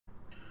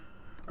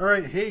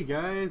Alright, hey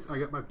guys, I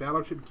got my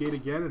Battleship Gate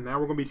again, and now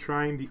we're going to be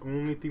trying the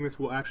only thing this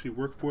will actually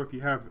work for if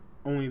you have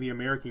only the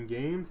American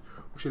games,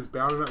 which is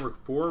Battle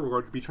Network 4. We're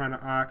going to be trying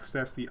to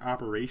access the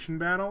Operation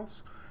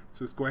Battles.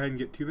 So let's go ahead and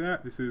get to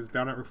that. This is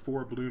Battle Network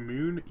 4 Blue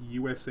Moon,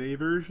 USA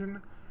version.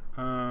 Is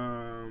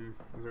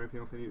there anything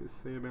else I need to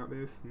say about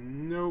this?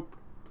 Nope.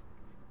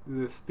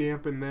 There's a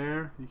stamp in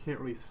there. You can't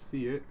really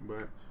see it,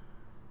 but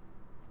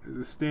there's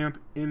a stamp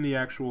in the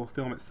actual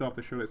film itself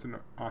to show that it's an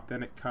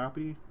authentic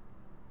copy.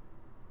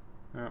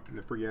 Oh,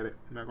 forget it.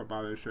 I'm not going to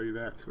bother to show you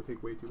that. It's going to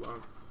take way too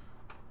long.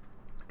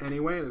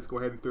 Anyway, let's go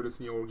ahead and throw this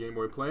in the old Game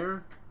Boy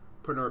player.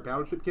 Put in our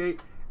Battleship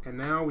Gate. And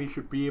now we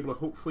should be able to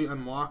hopefully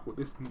unlock what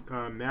this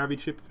Navi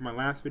chip from my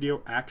last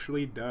video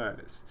actually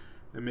does.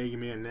 The Mega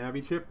Man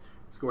Navi chip.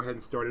 Let's go ahead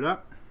and start it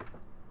up.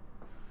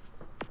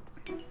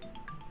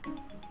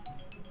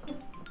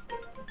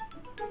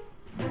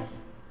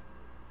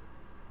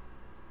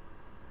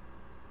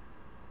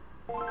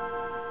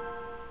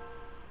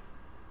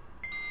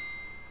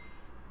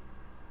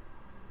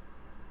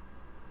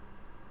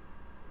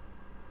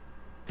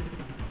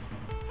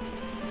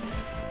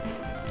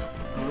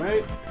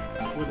 Alright,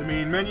 with the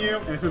main menu,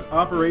 and it says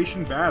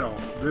Operation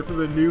Battles. This is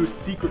a new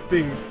secret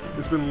thing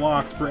that's been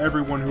locked for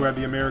everyone who had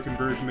the American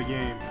version of the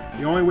game.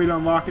 The only way to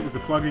unlock it is to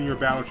plug in your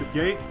Battleship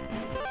Gate.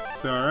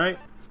 So, alright,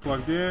 it's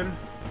plugged in.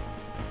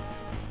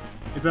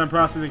 It's on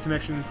processing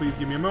connection, please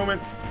give me a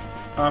moment.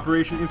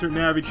 Operation Insert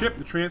Navi Chip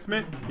to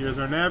transmit. Here's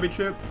our Navi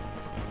chip.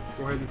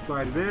 Go ahead and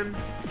slide it in.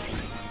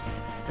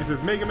 It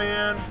says Mega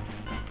Man.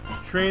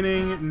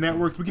 Training,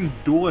 networks, we can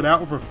duel it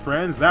out with our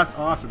friends. That's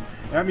awesome.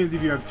 That means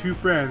if you have two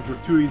friends with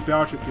two of these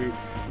Battleship Gates,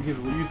 you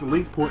can use the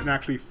link port and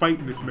actually fight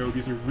in this mode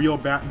using real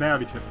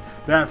Navi chips.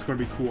 That's going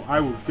to be cool. I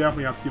will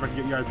definitely have to see if I can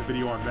get you guys a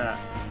video on that.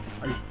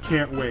 I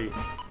can't wait.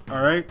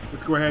 Alright,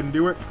 let's go ahead and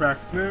do it.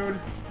 Practice mode.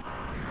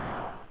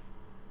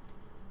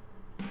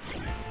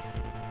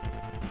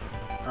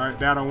 Alright,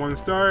 Battle 1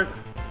 start.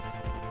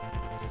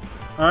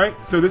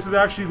 Alright, so this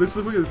looks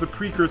like it's the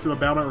precursor to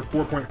Battle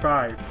Network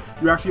 4.5.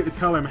 You actually get to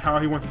tell him how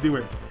he wants to do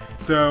it.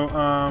 So,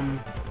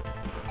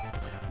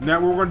 now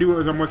what we're going to do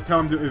is I'm going to tell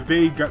him to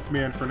evade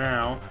Gutsman for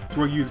now. So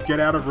we'll use Get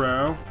Out of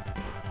Row.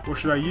 What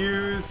should I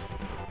use?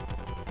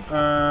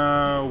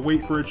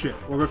 Wait for a chip.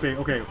 We're going to say,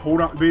 okay,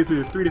 hold on. Basically,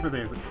 there's three different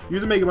things.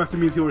 Use a Mega Buster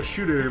means he'll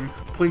shoot at him,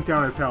 plink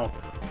down his health.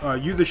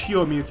 Use a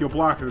shield means he'll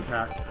block his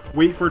attacks.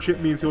 Wait for a chip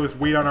means he'll just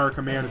wait on our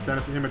command to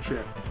send him a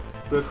chip.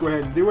 So let's go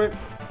ahead and do it.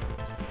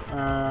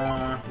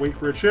 Wait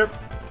for a chip.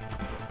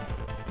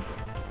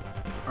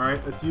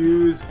 Alright, let's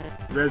use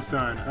Red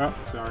Sun. Oh,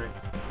 sorry.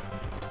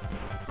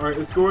 Alright,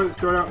 let's go and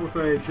start out with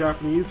a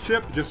Japanese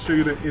chip, just to show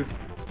you that it's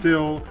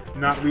still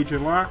not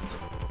region locked.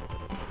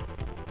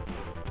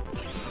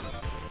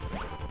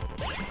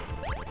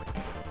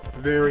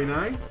 Very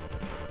nice.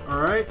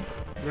 Alright,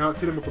 now let's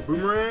hit him with a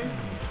boomerang.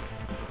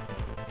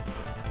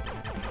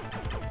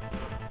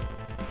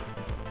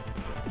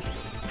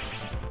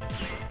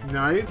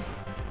 Nice.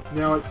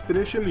 Now let's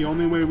finish him the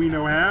only way we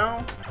know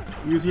how,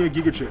 using a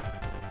Giga Chip.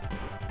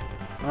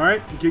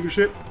 Alright, Giga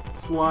Chip,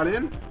 slot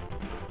in.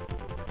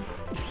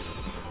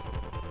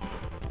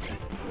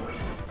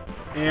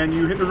 And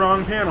you hit the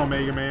wrong panel,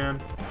 Mega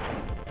Man.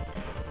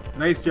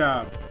 Nice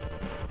job.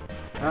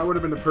 That would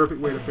have been the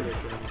perfect way to finish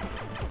him.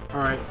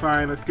 Alright,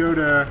 fine, let's go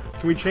to...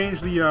 Can we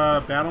change the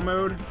battle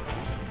mode?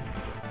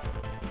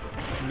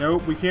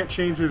 Nope, we can't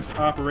change his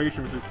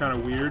operation, which is kind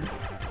of weird.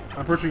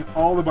 I'm pushing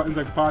all the buttons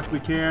I possibly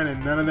can,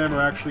 and none of them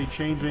are actually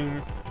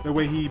changing the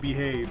way he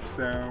behaves,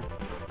 so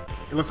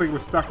it looks like we're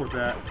stuck with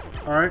that.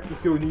 Alright,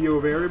 let's go with Neo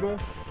Variable.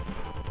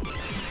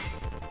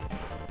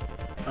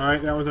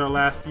 Alright, that was our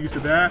last use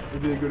of that.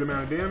 It did a good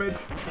amount of damage.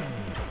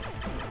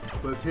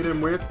 So let's hit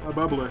him with a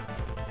Bubbler.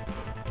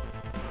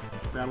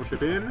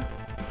 Battleship in.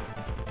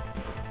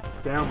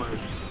 Download.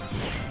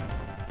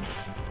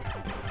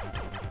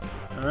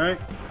 Alright.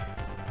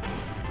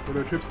 What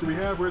other trips do we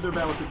have? Where's our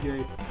Battleship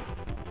Gate?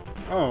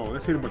 Oh,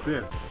 let's hit him with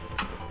this.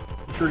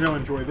 I'm sure he'll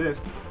enjoy this.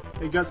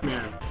 Hey,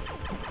 Gutsman.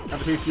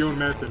 Have a taste of your own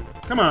medicine.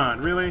 Come on,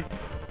 really?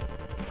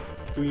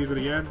 Can we use it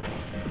again?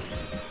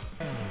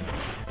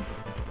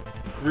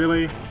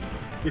 Really?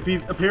 If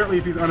he's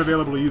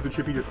unavailable to use the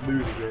chip, he just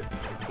loses it.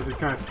 Which is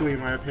kind of silly in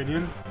my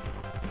opinion.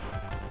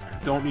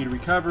 Don't need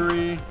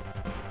recovery.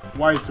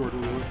 Wide sword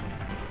will do it.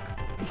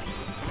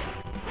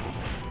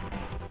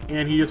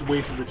 And he just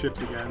wastes the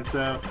chips again,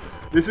 so...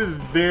 This is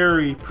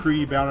very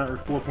pre-Battle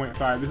Network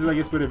 4.5. This is, I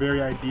guess, where the very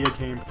idea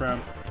came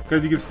from.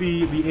 Because you can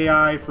see the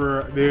AI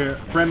for the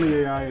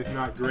friendly AI is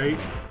not great.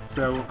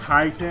 So,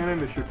 high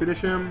cannon, this should finish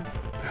him.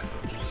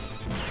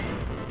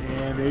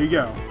 And there you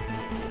go.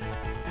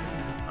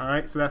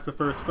 Alright, so that's the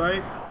first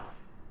fight.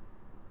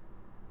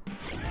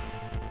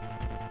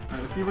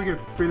 Alright, let's see if we can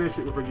finish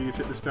it with a Giga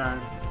Chip this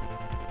time.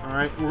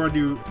 Alright, we're going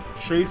to do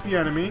Chase the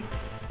Enemy.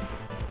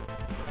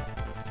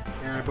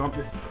 And I bump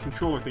this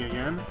controller thing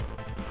again.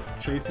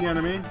 Chase the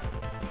enemy.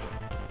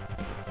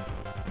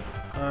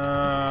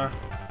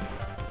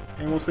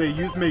 And we'll say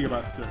use Mega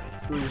Buster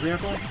for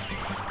example.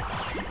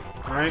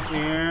 Alright,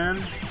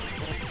 and...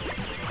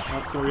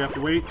 Oh, so we have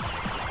to wait.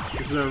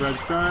 This is our red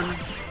sun.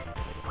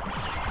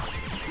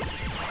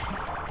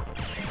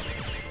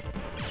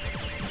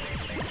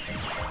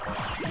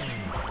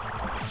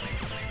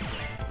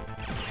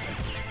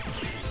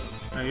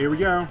 Here we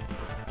go.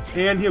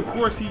 And of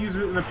course he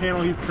uses it in the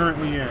panel he's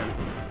currently in.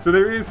 So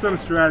there is some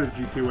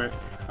strategy to it.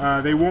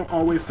 They won't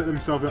always set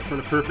themselves up for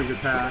the perfect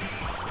attack,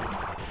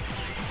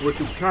 which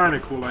is kind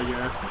of cool, I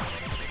guess.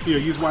 Here,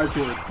 use wide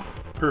sword.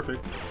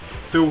 Perfect.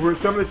 So for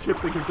some of the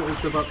ships, they can set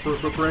themselves up for,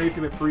 but for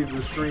anything that freezes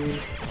the screen,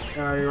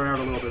 you're gonna have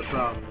a little bit of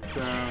problems.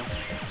 So,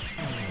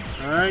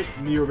 all right,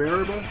 Neo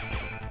variable.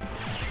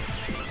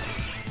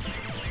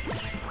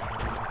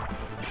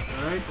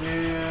 All right,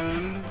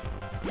 and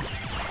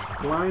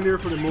blinder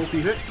for the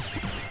multi hits.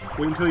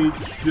 Wait until he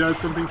does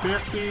something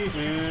fancy,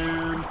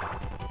 and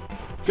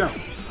go.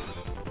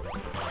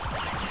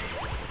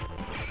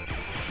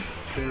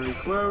 Very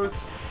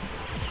close.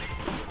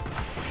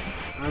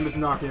 I'm just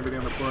knocking everything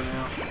on the floor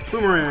now.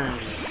 Boomerang!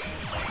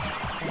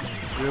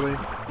 Really?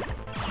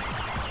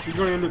 He's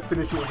going to end up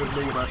finishing with his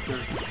Mega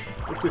Buster.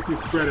 Let's just do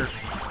Spreader.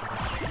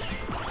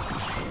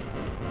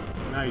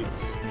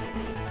 Nice.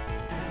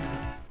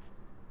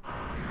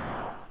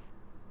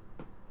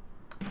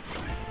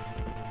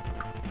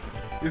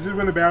 This is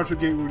when the Battleship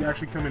Gate would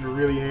actually come in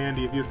really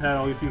handy if you just had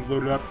all these things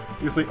loaded up.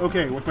 You're just like,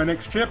 okay, what's my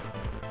next chip?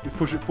 Just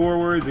push it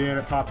forwards and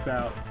it pops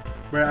out.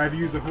 But I've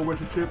used a whole bunch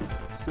of chips,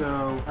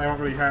 so I don't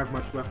really have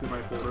much left in my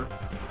folder.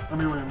 I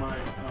mean, in my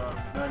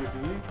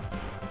magazine.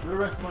 The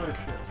rest of my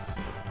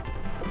chips.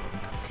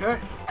 Okay.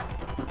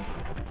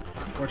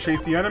 Want to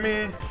chase the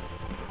enemy.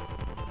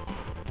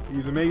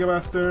 Use a Mega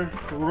Buster.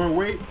 But we're going to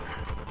wait.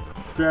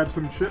 Let's grab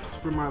some chips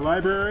from my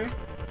library.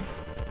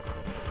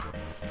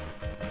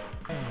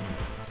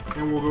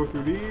 And we'll go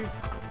through these.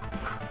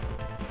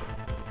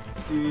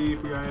 See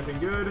if we got anything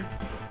good.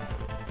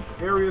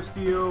 Area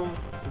Steal.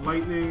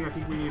 Lightning, I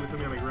think we needed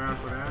something on the ground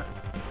for that.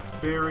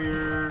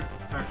 Barrier,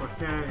 attack plus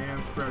 10,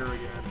 and Spreader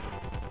again.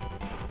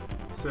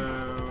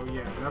 So,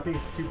 yeah, nothing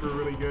super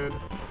really good.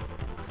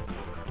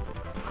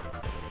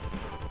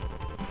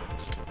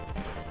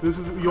 So this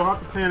is, you'll have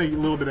to plan a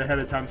little bit ahead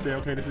of time. Say,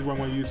 okay, this is what I'm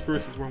going to use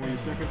first, this is what I'm going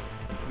to use second.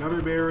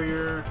 Another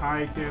barrier,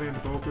 high cannon,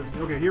 Vulcan.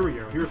 Okay, here we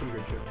go. Here's some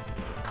good chips.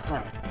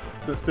 Alright,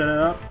 so set it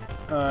up.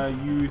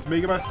 Use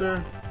Mega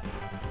Buster.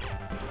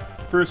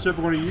 First chip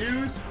we're going to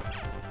use,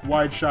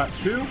 Wide Shot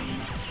 2.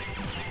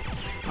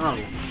 Oh,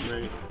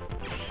 great.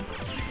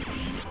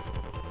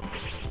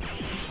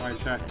 Wide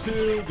Shot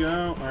 2,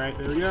 go. Alright,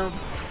 there we go.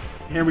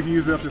 And we can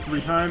use it up to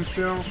 3 times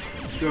still.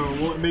 So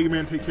we'll let Mega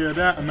Man take care of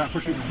that. I'm not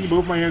pushing. See,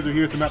 both my hands are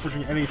here, so I'm not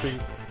pushing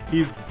anything.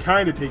 He's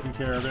kind of taking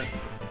care of it.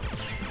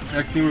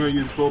 Next thing we're going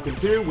to use Vulcan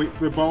 2. Wait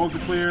for the balls to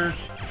clear.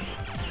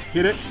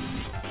 Hit it.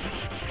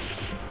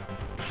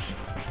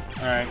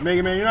 Alright,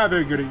 Mega Man, you're not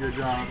very good at your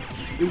job.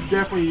 This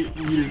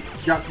definitely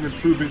got some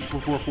improvements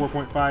before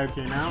 4.5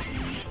 came out.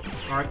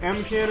 Alright,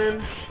 M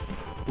Cannon.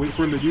 Wait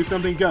for him to do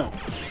something. Go.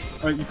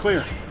 Alright, you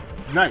clear.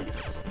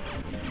 Nice.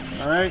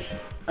 Alright.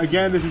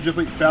 Again, this is just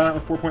like Battle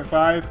with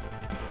 4.5.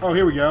 Oh,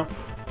 here we go.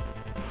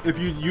 If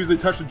you usually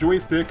touch the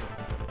joystick,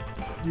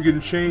 you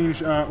can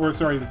change, or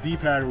sorry, the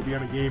D-pad will be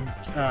on the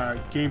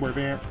Game Boy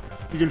Advance.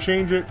 You can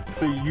change it,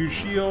 so you use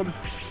shield.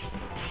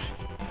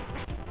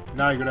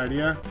 Not a good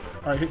idea.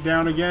 Alright, hit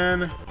down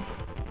again.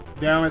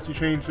 Down lets you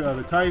change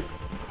the type.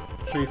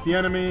 Chase the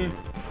enemy.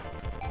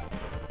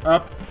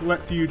 Up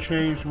lets you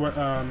change what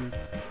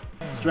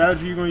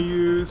strategy you're going to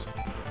use.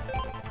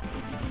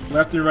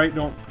 Left and right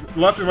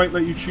Left and right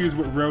let you choose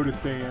what row to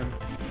stay in.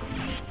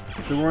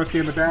 So we're going to stay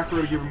in the back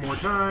row to give him more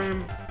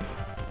time.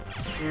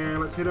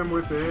 And let's hit him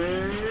with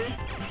a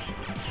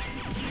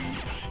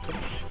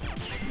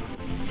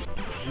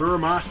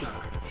Muramasa.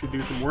 Should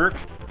do some work.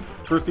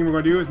 First thing we're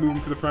going to do is move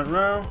him to the front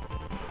row.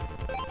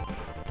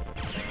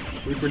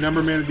 Wait for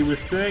Number Man to do his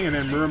thing, and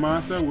then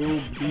Muramasa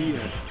will be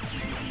it.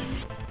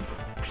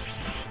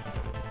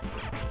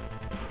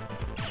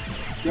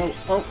 Go.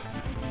 Oh.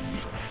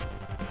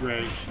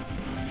 Great.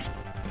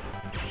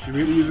 Should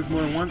we use this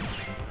more than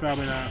once?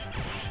 Probably not.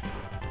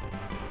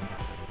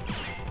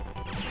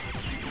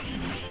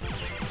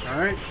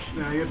 Alright,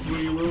 then I guess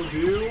we will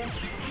do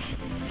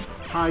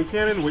High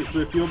Cannon, wait for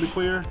the field to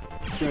clear,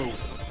 go.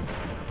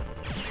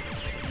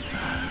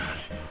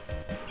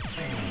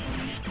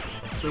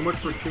 So much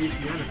for chase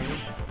the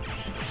enemy.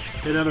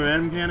 Hit another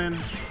M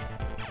Cannon.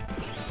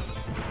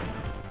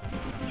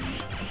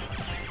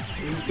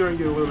 This is starting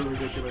to get a little bit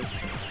ridiculous.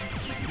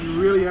 You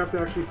really have to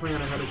actually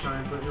plan ahead of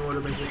time in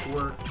order to make this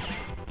work.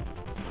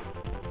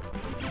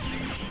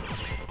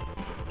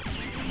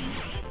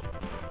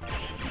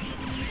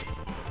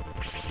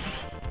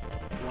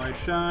 Wide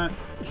shot.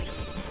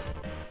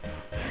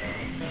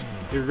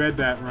 It read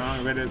that wrong.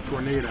 It read it as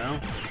tornado.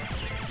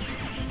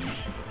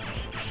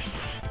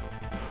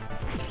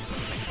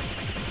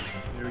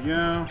 There we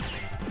go.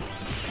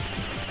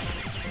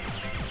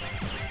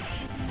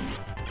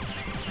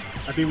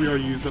 I think we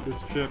already used up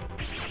this chip.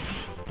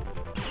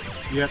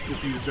 Yep,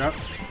 it's used up.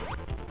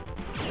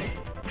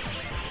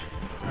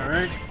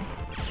 Alright.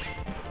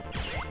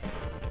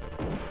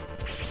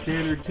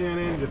 Standard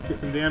cannon, just get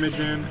some damage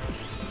in.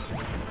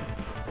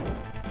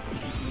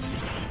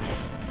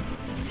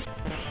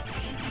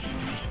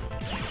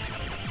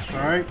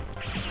 Alright.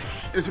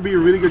 This would be a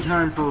really good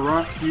time for a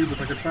rock cube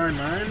if I could find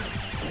mine.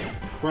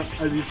 But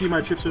as you see,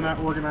 my chips are not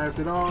organized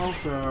at all,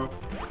 so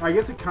I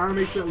guess it kind of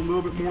makes it a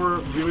little bit more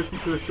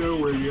realistic to the show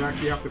where you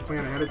actually have to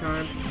plan ahead of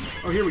time.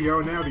 Oh, here we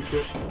go, now the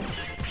chip.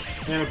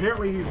 And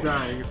apparently he's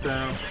dying,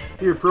 so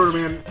here, Proto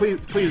Man, please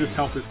just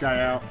help this guy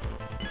out.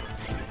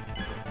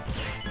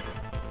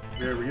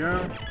 There we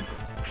go.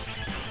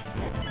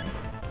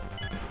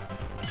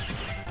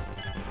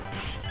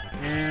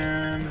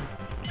 And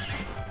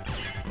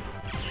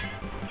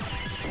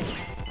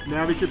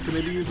Navi chips can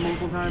maybe use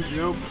multiple times.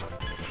 Nope.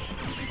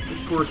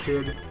 This poor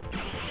kid.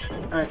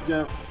 Alright,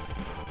 go.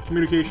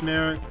 Communication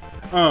error.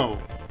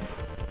 Oh.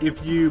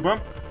 If you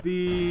bump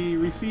the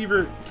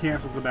receiver, it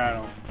cancels the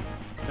battle.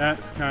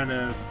 That's kind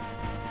of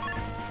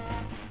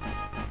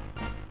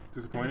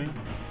disappointing.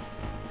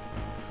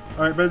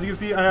 Alright, but as you can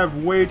see, I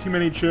have way too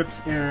many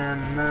chips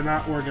and they're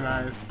not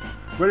organized.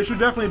 But it should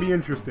definitely be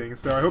interesting.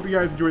 So I hope you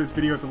guys enjoyed this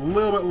video. It's a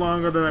little bit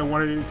longer than I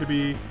wanted it to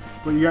be,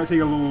 but you gotta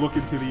take a little look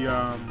into the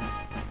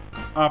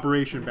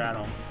operation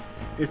battle.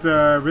 It's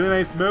a really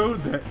nice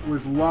mode that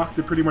was locked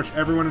to pretty much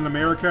everyone in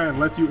America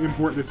unless you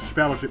import this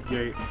battleship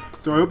gate.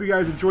 So I hope you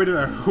guys enjoyed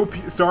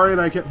it. Sorry that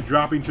I kept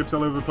dropping chips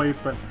all over the place,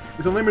 but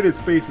it's a limited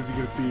space as you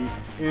can see,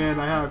 and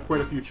I have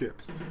quite a few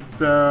chips.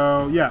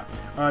 So yeah,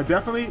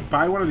 definitely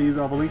buy one of these.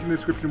 I'll have a link in the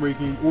description where you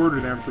can order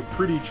them for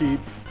pretty cheap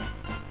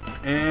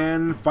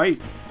and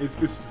fight.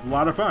 It's a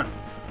lot of fun.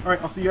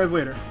 Alright, I'll see you guys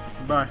later.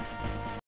 Bye.